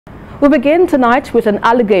We begin tonight with an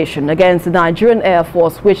allegation against the Nigerian Air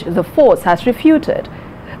Force, which the force has refuted.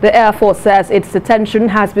 The Air Force says its attention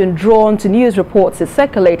has been drawn to news reports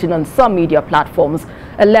circulating on some media platforms,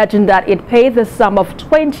 alleging that it paid the sum of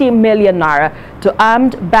 20 million naira to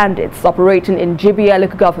armed bandits operating in Jibia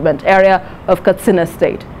local government area of Katsina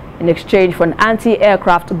state, in exchange for an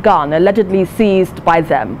anti-aircraft gun allegedly seized by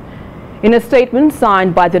them. In a statement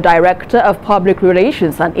signed by the Director of Public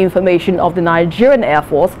Relations and Information of the Nigerian Air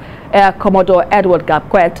Force, Air Commodore Edward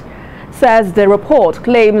Gapquet, says the report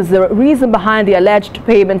claims the reason behind the alleged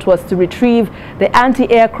payment was to retrieve the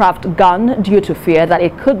anti-aircraft gun due to fear that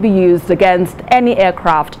it could be used against any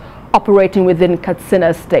aircraft operating within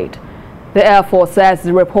Katsina state. The Air Force says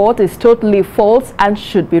the report is totally false and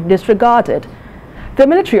should be disregarded. The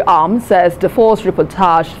military arm says the force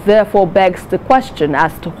reportage therefore begs the question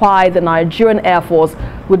as to why the Nigerian Air Force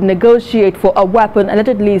would negotiate for a weapon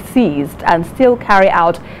allegedly seized and still carry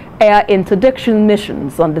out air interdiction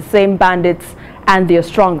missions on the same bandits and their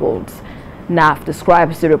strongholds. NAF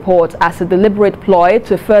describes the report as a deliberate ploy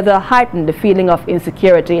to further heighten the feeling of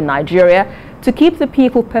insecurity in Nigeria, to keep the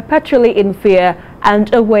people perpetually in fear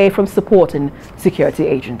and away from supporting security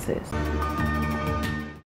agencies.